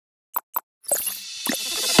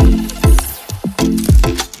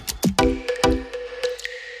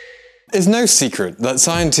It's no secret that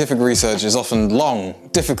scientific research is often long,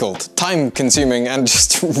 difficult, time-consuming, and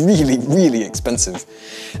just really, really expensive.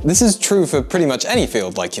 This is true for pretty much any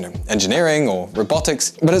field like, engineering or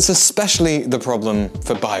robotics, but it's especially the problem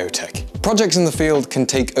for biotech. Projects in the field can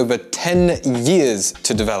take over 10 years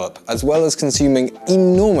to develop, as well as consuming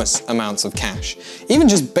enormous amounts of cash. Even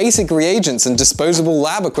just basic reagents and disposable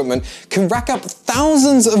lab equipment can rack up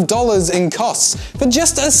thousands of dollars in costs for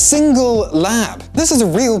just a single lab. This is a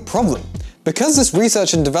real problem. Because this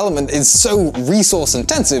research and development is so resource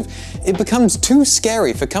intensive, it becomes too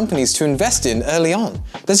scary for companies to invest in early on.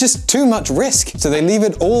 There's just too much risk, so they leave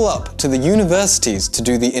it all up to the universities to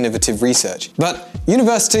do the innovative research. But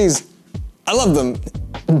universities, I love them,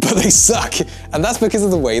 but they suck. And that's because of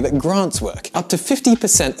the way that grants work. Up to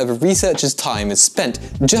 50% of a researcher's time is spent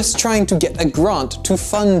just trying to get a grant to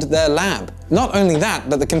fund their lab. Not only that,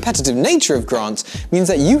 but the competitive nature of grants means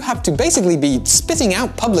that you have to basically be spitting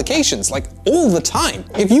out publications like all the time.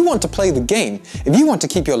 If you want to play the game, if you want to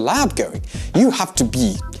keep your lab going, you have to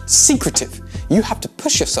be secretive. You have to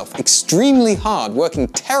push yourself extremely hard, working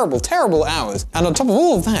terrible, terrible hours. And on top of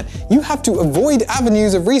all of that, you have to avoid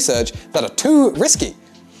avenues of research that are too risky.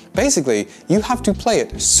 Basically, you have to play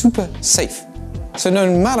it super safe. So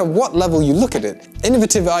no matter what level you look at it,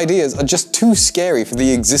 innovative ideas are just too scary for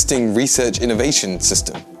the existing research innovation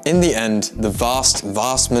system. In the end, the vast,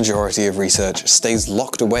 vast majority of research stays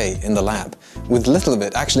locked away in the lab, with little of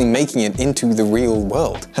it actually making it into the real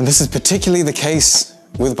world. And this is particularly the case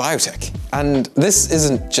with biotech. And this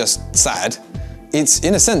isn't just sad. It's,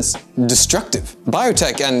 in a sense, destructive.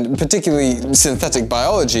 Biotech, and particularly synthetic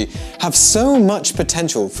biology, have so much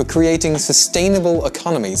potential for creating sustainable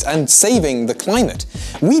economies and saving the climate.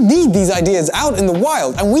 We need these ideas out in the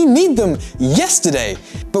wild, and we need them yesterday.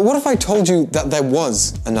 But what if I told you that there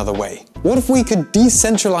was another way? What if we could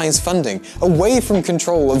decentralize funding away from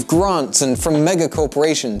control of grants and from mega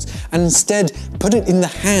corporations, and instead put it in the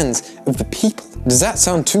hands of the people? Does that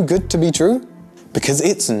sound too good to be true? Because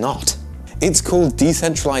it's not. It's called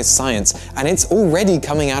decentralized science, and it's already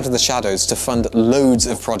coming out of the shadows to fund loads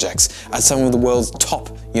of projects at some of the world's top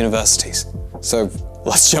universities. So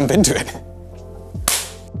let's jump into it.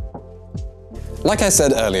 Like I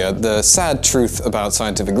said earlier, the sad truth about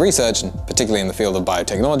scientific research, and particularly in the field of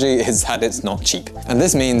biotechnology, is that it's not cheap. And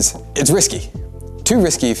this means it's risky. Too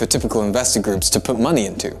risky for typical investor groups to put money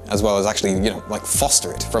into, as well as actually,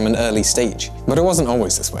 foster it from an early stage. But it wasn't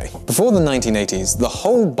always this way. Before the 1980s, the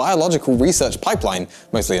whole biological research pipeline,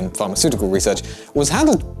 mostly in pharmaceutical research, was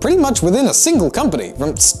handled pretty much within a single company,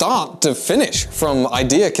 from start to finish, from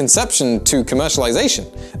idea conception to commercialization.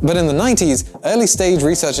 But in the 90s, early stage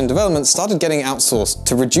research and development started getting outsourced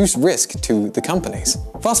to reduce risk to the companies.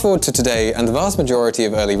 Fast forward to today, and the vast majority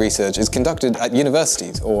of early research is conducted at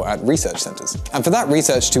universities or at research centers. And for that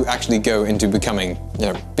research to actually go into becoming,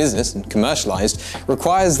 business and commercialized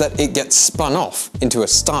requires that it gets spun off into a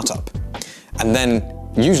startup. And then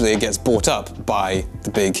usually it gets bought up by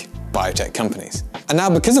the big biotech companies. And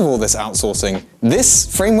now because of all this outsourcing,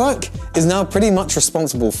 this framework is now pretty much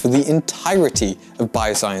responsible for the entirety of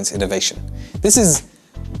bioscience innovation. This is,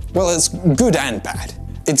 well, it's good and bad.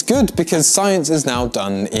 It's good because science is now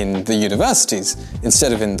done in the universities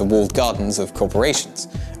instead of in the walled gardens of corporations,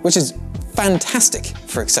 which is fantastic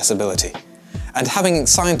for accessibility. And having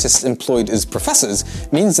scientists employed as professors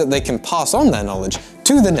means that they can pass on their knowledge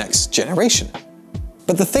to the next generation.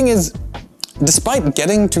 But the thing is, despite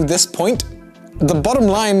getting to this point, the bottom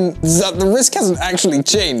line is that the risk hasn't actually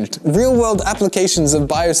changed. Real-world applications of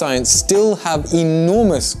bioscience still have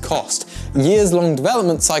enormous cost, years-long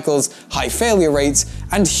development cycles, high failure rates,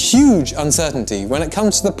 and huge uncertainty when it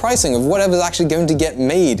comes to the pricing of whatever's actually going to get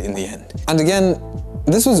made in the end. And again,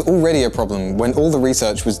 this was already a problem when all the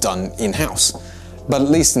research was done in-house. But at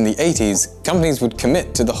least in the 80s, companies would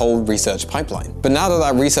commit to the whole research pipeline. But now that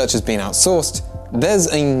that research has been outsourced, there's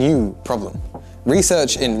a new problem.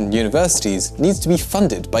 Research in universities needs to be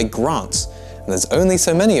funded by grants, and there's only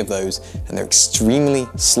so many of those, and they're extremely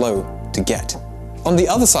slow to get. On the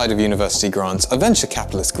other side of university grants are venture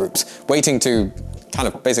capitalist groups, waiting to kind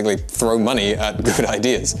of basically throw money at good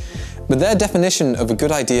ideas. But their definition of a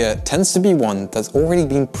good idea tends to be one that's already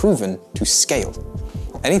been proven to scale.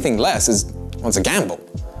 Anything less is, well, it's a gamble.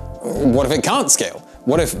 What if it can't scale?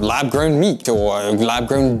 What if lab-grown meat or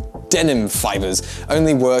lab-grown denim fibers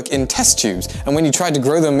only work in test tubes, and when you try to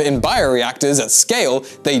grow them in bioreactors at scale,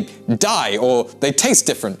 they die, or they taste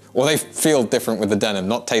different, or they feel different with the denim,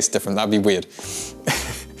 not taste different, that'd be weird.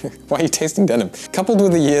 Why are you tasting denim? Coupled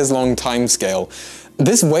with a years-long time scale,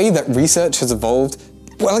 this way that research has evolved,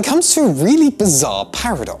 well, it comes to a really bizarre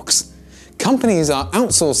paradox. Companies are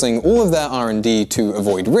outsourcing all of their R&D to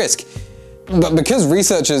avoid risk, But because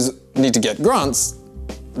researchers need to get grants,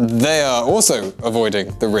 they are also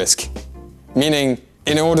avoiding the risk. Meaning,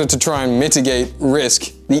 in order to try and mitigate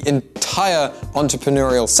risk, the entire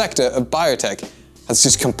entrepreneurial sector of biotech has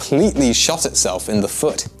just completely shot itself in the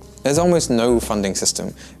foot. There's almost no funding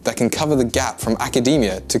system that can cover the gap from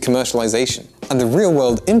academia to commercialization. And the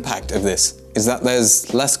real-world impact of this is that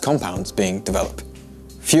there's less compounds being developed,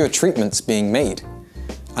 fewer treatments being made,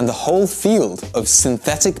 and the whole field of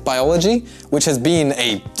synthetic biology, which has been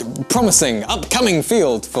a promising, upcoming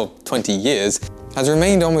field for 20 years, has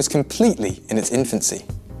remained almost completely in its infancy.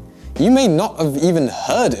 You may not have even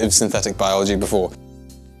heard of synthetic biology before.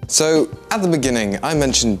 So, at the beginning, I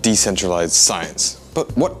mentioned decentralized science.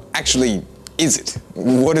 But what actually is it?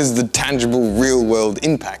 What is the tangible, real-world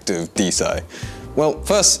impact of DeSci? Well,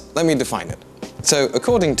 first, let me define it. So,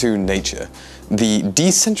 according to Nature, the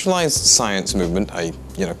decentralized science movement,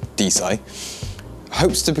 DeSci,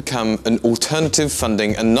 hopes to become an alternative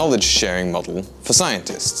funding and knowledge sharing model for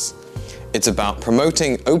scientists. It's about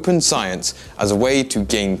promoting open science as a way to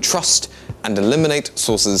gain trust and eliminate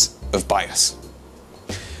sources of bias.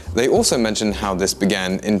 They also mention how this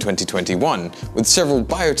began in 2021 with several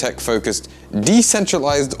biotech-focused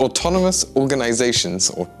decentralized autonomous organizations,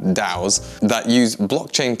 or DAOs, that use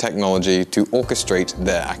blockchain technology to orchestrate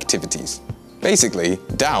their activities. Basically,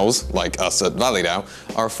 DAOs, like us at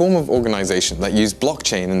VitaDAO, are a form of organization that use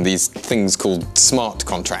blockchain and these things called smart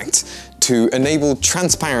contracts to enable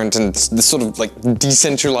transparent and this sort of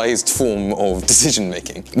decentralized form of decision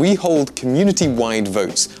making. We hold community-wide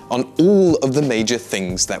votes on all of the major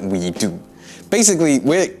things that we do. Basically,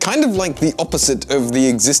 we're kind of like the opposite of the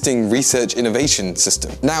existing research innovation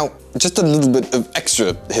system. Now, just a little bit of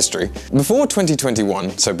extra history. Before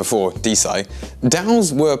 2021, so before DeSci,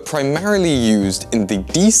 DAOs were primarily used in the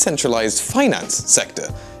decentralized finance sector,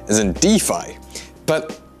 as in DeFi.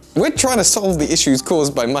 But we're trying to solve the issues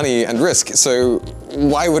caused by money and risk, so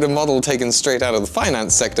why would a model taken straight out of the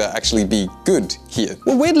finance sector actually be good here?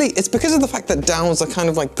 Well, weirdly, it's because of the fact that DAOs are kind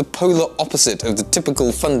of like the polar opposite of the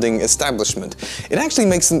typical funding establishment. It actually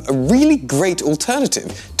makes them a really great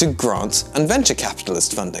alternative to grants and venture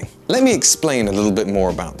capitalist funding. Let me explain a little bit more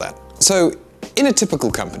about that. So, in a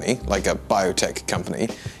typical company, like a biotech company,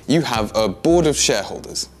 you have a board of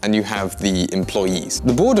shareholders and you have the employees.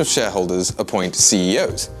 The board of shareholders appoint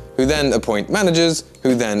CEOs, who then appoint managers,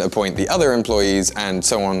 who then appoint the other employees, and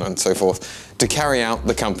so on and so forth, to carry out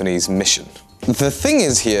the company's mission. The thing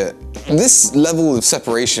is here, this level of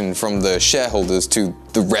separation from the shareholders to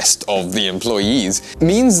the rest of the employees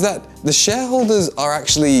means that the shareholders are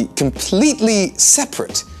actually completely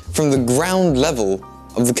separate from the ground level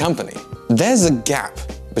of the company. There's a gap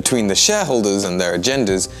between the shareholders and their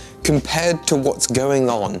agendas compared to what's going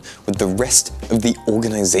on with the rest of the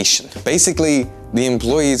organization. Basically, the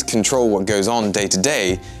employees control what goes on day to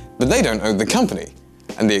day, but they don't own the company.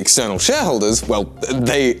 And the external shareholders, well,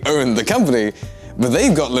 they own the company, but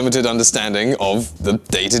they've got limited understanding of the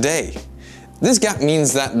day-to-day. This gap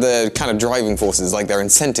means that the kind of driving forces, like their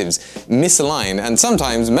incentives, misalign, and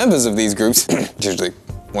sometimes members of these groups, usually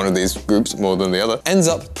one of these groups more than the other, ends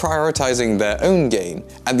up prioritizing their own gain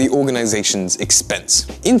at the organization's expense.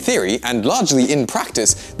 In theory, and largely in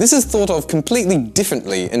practice, this is thought of completely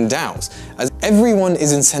differently in DAOs, as everyone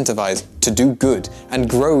is incentivized to do good and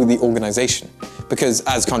grow the organization. Because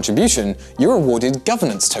as contribution, you're awarded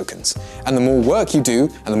governance tokens. And the more work you do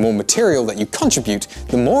and the more material that you contribute,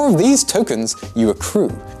 the more of these tokens you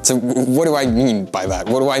accrue. So what do I mean by that?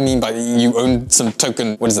 What do I mean by you own some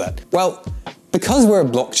token? What is that? Well, because we're a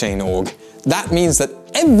blockchain org, that means that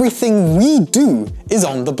everything we do is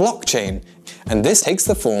on the blockchain. And this takes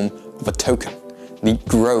the form of a token, the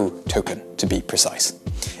Grow token to be precise.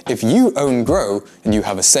 If you own Grow and you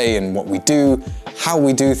have a say in what we do, how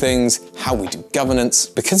we do things, how we do governance,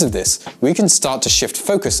 because of this, we can start to shift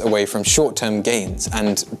focus away from short-term gains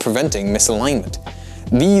and preventing misalignment.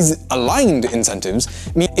 These aligned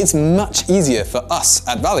incentives mean it's much easier for us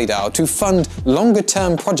at VitaDAO to fund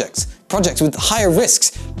longer-term projects with higher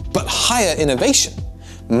risks, but higher innovation,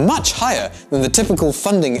 much higher than the typical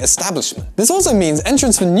funding establishment. This also means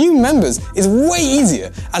entrance for new members is way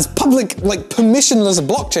easier, as public, permissionless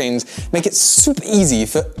blockchains make it super easy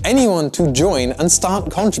for anyone to join and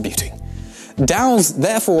start contributing. DAOs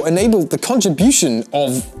therefore enable the contribution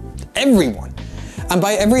of everyone. And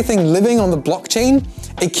by everything living on the blockchain,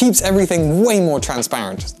 it keeps everything way more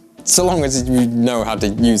transparent. so long as you know how to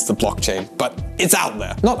use the blockchain, but it's out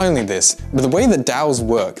there. Not only this, but the way that DAOs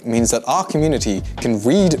work means that our community can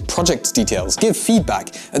read project details, give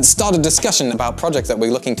feedback, and start a discussion about projects that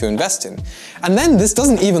we're looking to invest in. And then this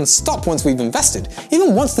doesn't even stop once we've invested.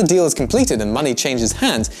 Even once the deal is completed and money changes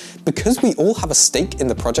hands, because we all have a stake in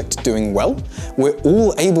the project doing well, we're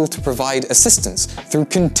all able to provide assistance through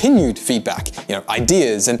continued feedback,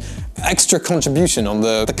 ideas and extra contribution on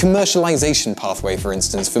the commercialization pathway, for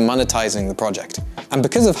instance, for monetizing the project. And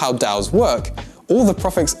because of how DAOs work, all the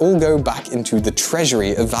profits all go back into the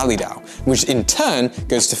treasury of VitaDAO, which in turn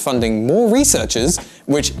goes to funding more researchers,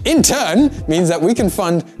 which in turn means that we can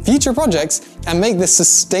fund future projects and make this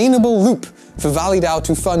sustainable loop for VitaDAO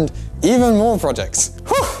to fund even more projects.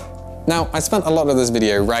 Whew! Now, I spent a lot of this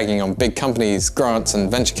video ragging on big companies, grants, and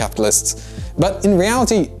venture capitalists, but in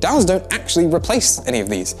reality, DAOs don't actually replace any of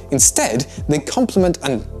these. Instead, they complement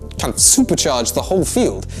and kind of supercharge the whole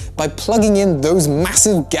field by plugging in those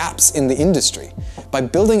massive gaps in the industry, by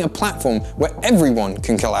building a platform where everyone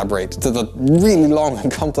can collaborate to the really long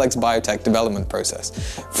and complex biotech development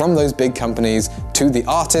process, from those big companies to the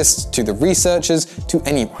artists, to the researchers, to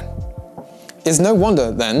anyone. It's no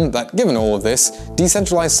wonder then that, given all of this,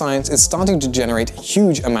 decentralized science is starting to generate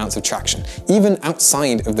huge amounts of traction, even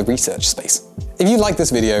outside of the research space. If you like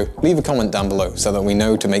this video, leave a comment down below so that we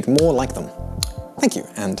know to make more like them. Thank you,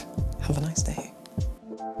 and have a nice day.